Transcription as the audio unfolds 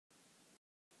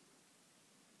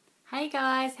Hey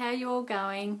guys, how are you all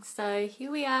going? So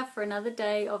here we are for another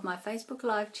day of my Facebook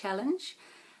Live challenge.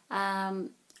 I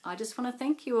just want to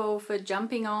thank you all for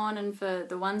jumping on, and for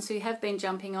the ones who have been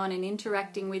jumping on and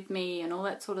interacting with me and all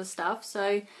that sort of stuff.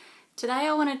 So today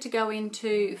I wanted to go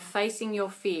into facing your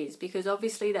fears, because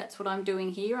obviously that's what I'm doing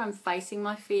here. I'm facing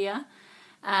my fear.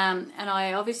 And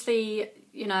I obviously,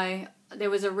 there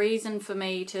was a reason for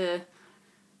me to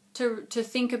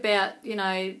think about,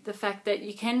 the fact that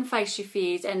you can face your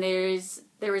fears, and there is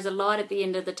a light at the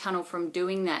end of the tunnel from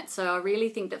doing that. So I really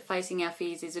think that facing our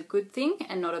fears is a good thing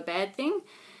and not a bad thing.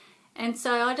 And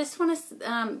so I just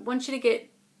want you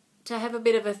to have a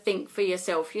bit of a think for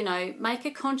yourself. Make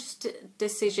a conscious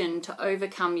decision to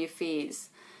overcome your fears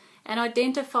and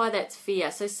identify that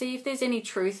fear. So see if there's any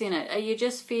truth in it. Are you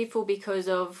just fearful because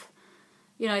of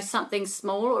something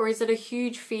small, or is it a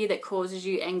huge fear that causes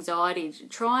you anxiety?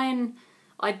 Try and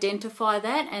identify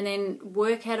that and then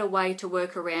work out a way to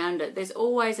work around it. There's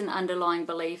always an underlying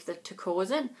belief to cause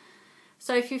it.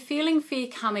 So if you're feeling fear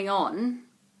coming on,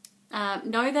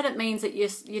 know that it means that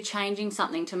you're changing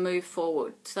something to move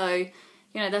forward. So,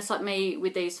 that's like me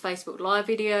with these Facebook Live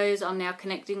videos. I'm now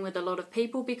connecting with a lot of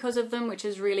people because of them, which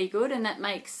is really good, and that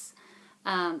makes,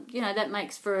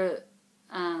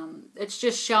 it's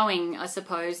just showing, I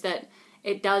suppose, that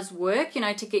it does work,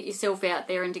 to get yourself out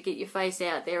there and to get your face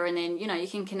out there, and then, you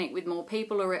can connect with more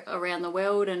people around the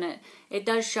world, and it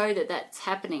does show that that's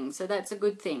happening, so that's a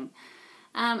good thing.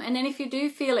 And then if you do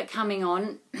feel it coming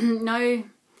on,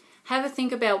 have a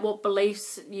think about what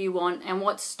beliefs you want and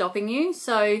what's stopping you.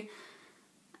 So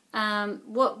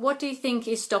what do you think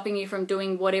is stopping you from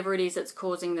doing whatever it is that's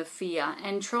causing the fear,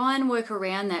 and try and work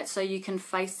around that so you can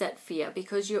face that fear,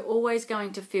 because you're always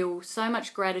going to feel so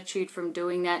much gratitude from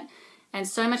doing that, and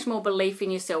so much more belief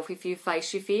in yourself if you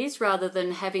face your fears rather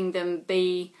than having them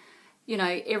be,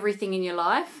 everything in your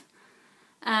life.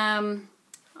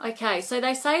 Okay, so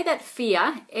they say that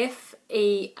fear,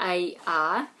 F-E-A-R,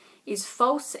 is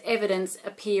false evidence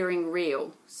appearing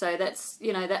real. So that's,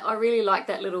 that I really like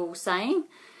that little saying.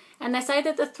 And they say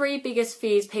that the three biggest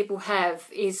fears people have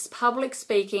is public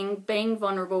speaking, being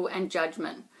vulnerable, and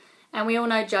judgment. And we all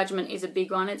know judgment is a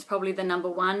big one. It's probably the number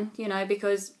one,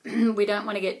 because we don't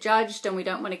want to get judged, and we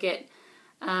don't want to get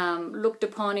looked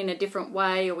upon in a different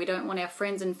way, or we don't want our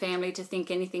friends and family to think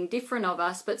anything different of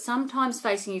us. But sometimes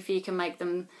facing your fear can make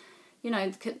them,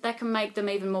 that can make them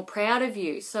even more proud of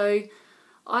you. So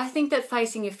I think that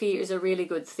facing your fear is a really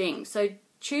good thing. So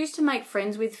choose to make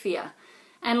friends with fear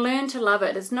and learn to love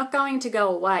it. It's not going to go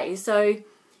away. So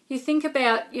you think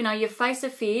about, you face a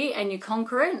fear and you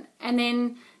conquer it, and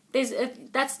then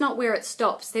that's not where it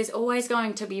stops. There's always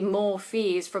going to be more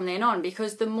fears from then on,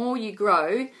 because the more you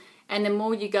grow and the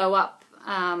more you go up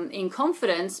in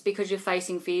confidence because you're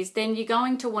facing fears, then you're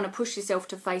going to want to push yourself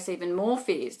to face even more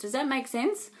fears. Does that make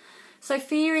sense? So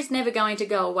fear is never going to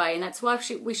go away, and that's why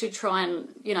we should try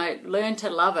and, learn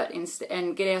to love it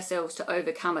and get ourselves to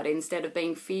overcome it instead of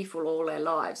being fearful all our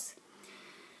lives.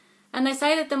 And they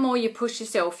say that the more you push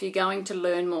yourself, you're going to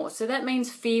learn more. So that means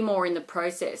fear more in the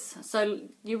process. So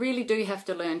you really do have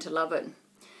to learn to love it.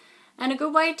 And a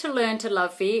good way to learn to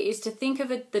love fear is to think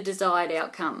of it the desired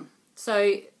outcome.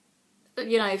 So,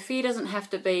 fear doesn't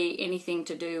have to be anything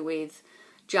to do with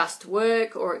just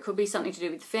work, or it could be something to do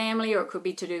with family, or it could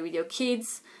be to do with your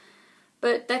kids.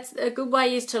 But that's a good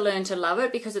way, is to learn to love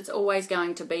it, because it's always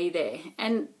going to be there.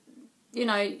 And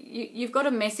you've got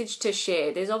a message to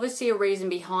share. There's obviously a reason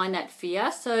behind that fear.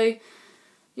 So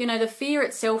the fear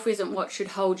itself isn't what should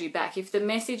hold you back. If the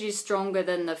message is stronger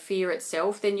than the fear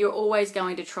itself, then you're always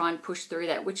going to try and push through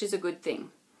that, which is a good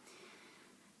thing.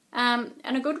 And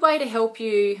a good way to help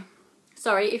you,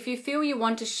 if you feel you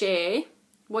want to share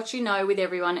what you know with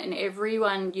everyone and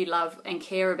everyone you love and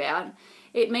care about,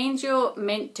 it means you're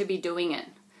meant to be doing it.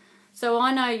 So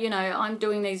I know, I'm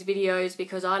doing these videos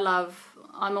because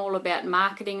I'm all about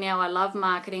marketing now. I love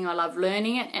marketing, I love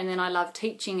learning it, and then I love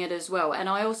teaching it as well. And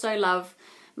I also love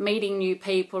meeting new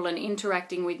people and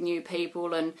interacting with new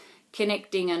people and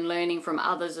connecting and learning from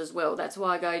others as well. That's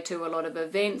why I go to a lot of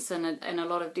events and a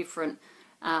lot of different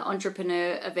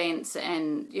entrepreneur events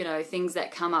and things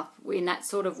that come up in that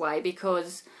sort of way,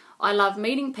 because I love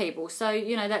meeting people. So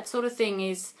that sort of thing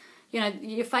is,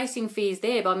 you're facing fears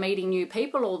there by meeting new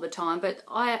people all the time, but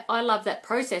I love that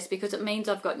process because it means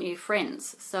I've got new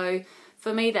friends. So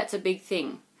for me, that's a big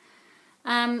thing.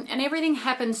 And everything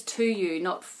happens to you,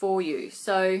 not for you.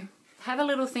 So have a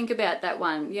little think about that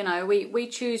one. We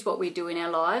choose what we do in our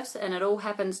lives, and it all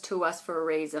happens to us for a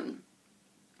reason.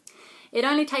 It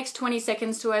only takes 20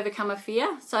 seconds to overcome a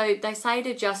fear. So they say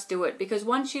to just do it, because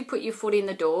once you put your foot in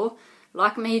the door,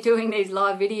 like me doing these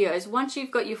live videos, once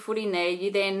you've got your foot in there,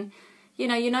 you then, you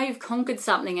know you've conquered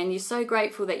something, and you're so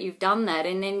grateful that you've done that,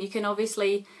 and then you can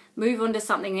obviously move on to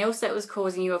something else that was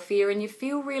causing you a fear, and you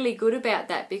feel really good about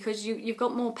that because you've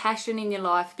got more passion in your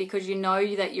life because you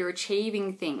know that you're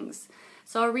achieving things.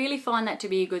 So I really find that to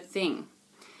be a good thing.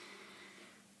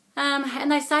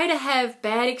 And they say to have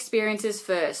bad experiences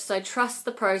first. So trust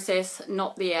the process,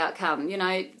 not the outcome. You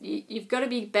know, you've got to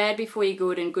be bad before you're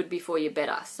good and good before you're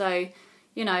better. So,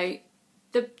 you know,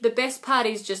 the best part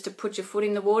is just to put your foot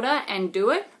in the water and do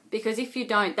it. Because if you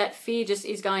don't, that fear just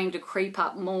is going to creep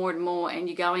up more and more, and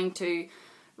you're going to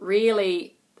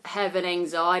really have an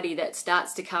anxiety that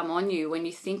starts to come on you when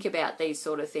you think about these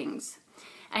sort of things.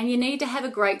 And you need to have a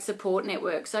great support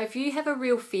network. So if you have a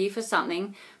real fear for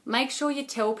something, make sure you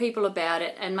tell people about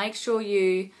it, and make sure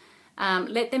you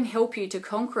let them help you to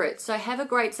conquer it. So have a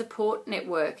great support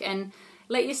network, and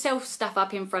let yourself stuff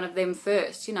up in front of them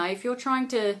first. You know, if you're trying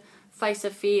to face a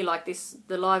fear like this,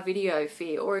 the live video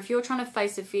fear, or if you're trying to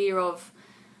face a fear of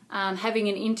having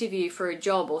an interview for a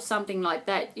job or something like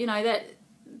that, you know,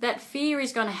 that fear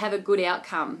is going to have a good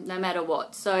outcome no matter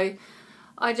what. So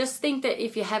I just think that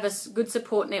if you have a good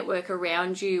support network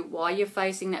around you while you're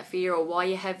facing that fear, or while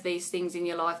you have these things in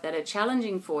your life that are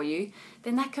challenging for you,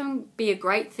 then that can be a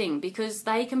great thing, because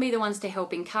they can be the ones to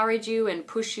help encourage you and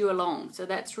push you along. So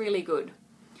that's really good.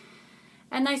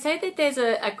 And they say that there's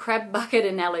a crab bucket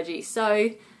analogy.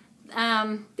 So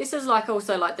this is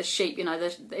also like the sheep, you know,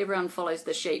 everyone follows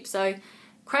the sheep. So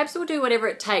crabs will do whatever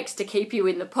it takes to keep you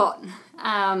in the pot,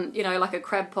 you know, like a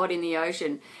crab pot in the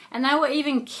ocean. And they will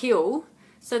even kill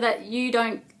so that you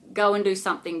don't go and do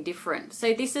something different.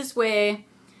 So this is where,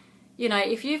 you know,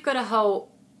 if you've got a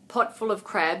whole pot full of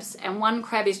crabs and one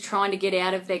crab is trying to get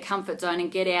out of their comfort zone and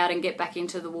get out and get back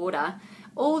into the water,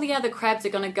 all the other crabs are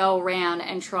going to go around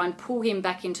and try and pull him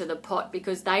back into the pot,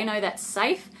 because they know that's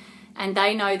safe and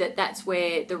they know that that's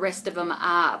where the rest of them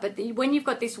are. But when you've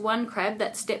got this one crab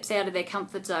that steps out of their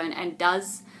comfort zone and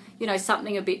does, you know,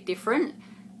 something a bit different,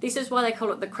 this is why they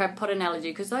call it the crab pot analogy,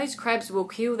 because those crabs will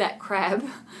kill that crab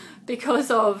because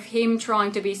of him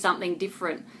trying to be something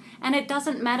different. And it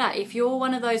doesn't matter if you're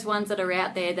one of those ones that are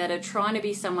out there that are trying to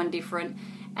be someone different,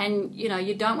 and, you know,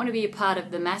 you don't want to be a part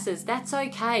of the masses. That's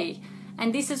okay.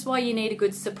 And this is why you need a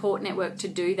good support network to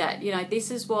do that. You know,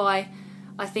 this is why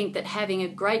I think that having a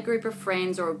great group of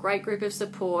friends or a great group of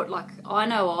support, like I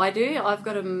know I do, I've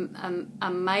got an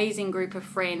amazing group of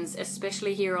friends,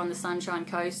 especially here on the Sunshine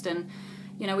Coast, and,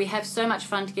 you know, we have so much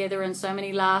fun together and so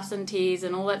many laughs and tears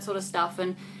and all that sort of stuff.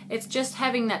 And it's just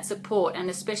having that support, and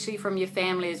especially from your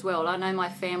family as well. I know my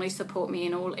family support me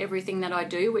in everything that I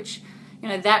do, which, you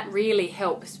know, that really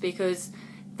helps, because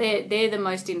they're the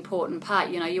most important part.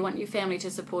 You know, you want your family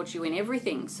to support you in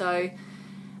everything. So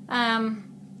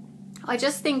I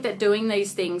just think that doing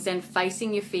these things and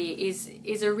facing your fear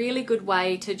is a really good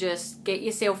way to just get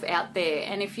yourself out there.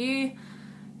 And if you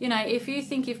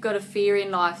think you've got a fear in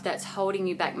life that's holding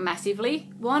you back massively,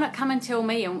 why not come and tell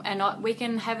me, and we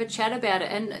can have a chat about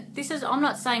it. And I'm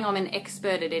not saying I'm an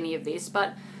expert at any of this,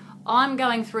 but I'm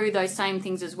going through those same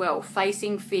things as well,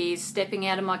 facing fears, stepping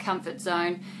out of my comfort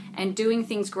zone, and doing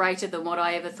things greater than what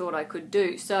I ever thought I could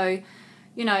do. So,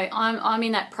 you know, I'm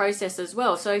in that process as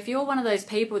well. So if you're one of those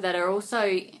people that are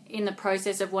also in the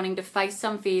process of wanting to face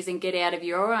some fears and get out of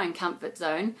your own comfort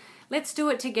zone, let's do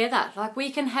it together. Like, we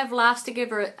can have laughs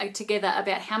together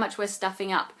about how much we're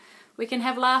stuffing up. We can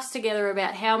have laughs together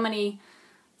about how many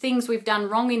things we've done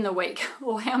wrong in the week,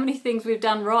 or how many things we've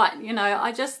done right. You know,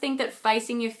 I just think that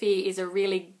facing your fear is a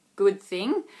really good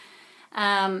thing.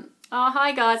 Oh,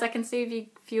 hi guys, I can see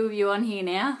a few of you on here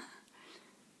now.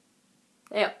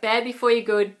 Yeah, bad before you're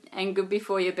good and good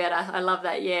before you're better. I love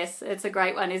that. Yes, it's a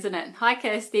great one, isn't it? Hi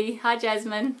Kirsty, hi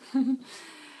Jasmine.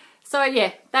 So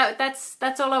yeah,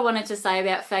 that's all I wanted to say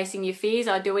about facing your fears.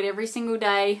 I do it every single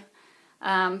day.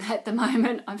 At the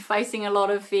moment, I'm facing a lot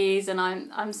of fears, and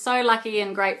I'm so lucky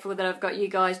and grateful that I've got you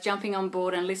guys jumping on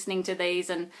board and listening to these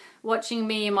and watching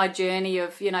me in my journey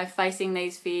of, you know, facing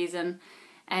these fears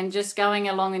and just going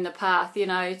along in the path, you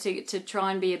know, to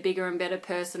try and be a bigger and better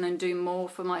person and do more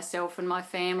for myself and my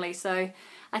family. So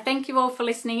I thank you all for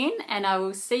listening in, and I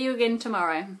will see you again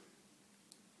tomorrow.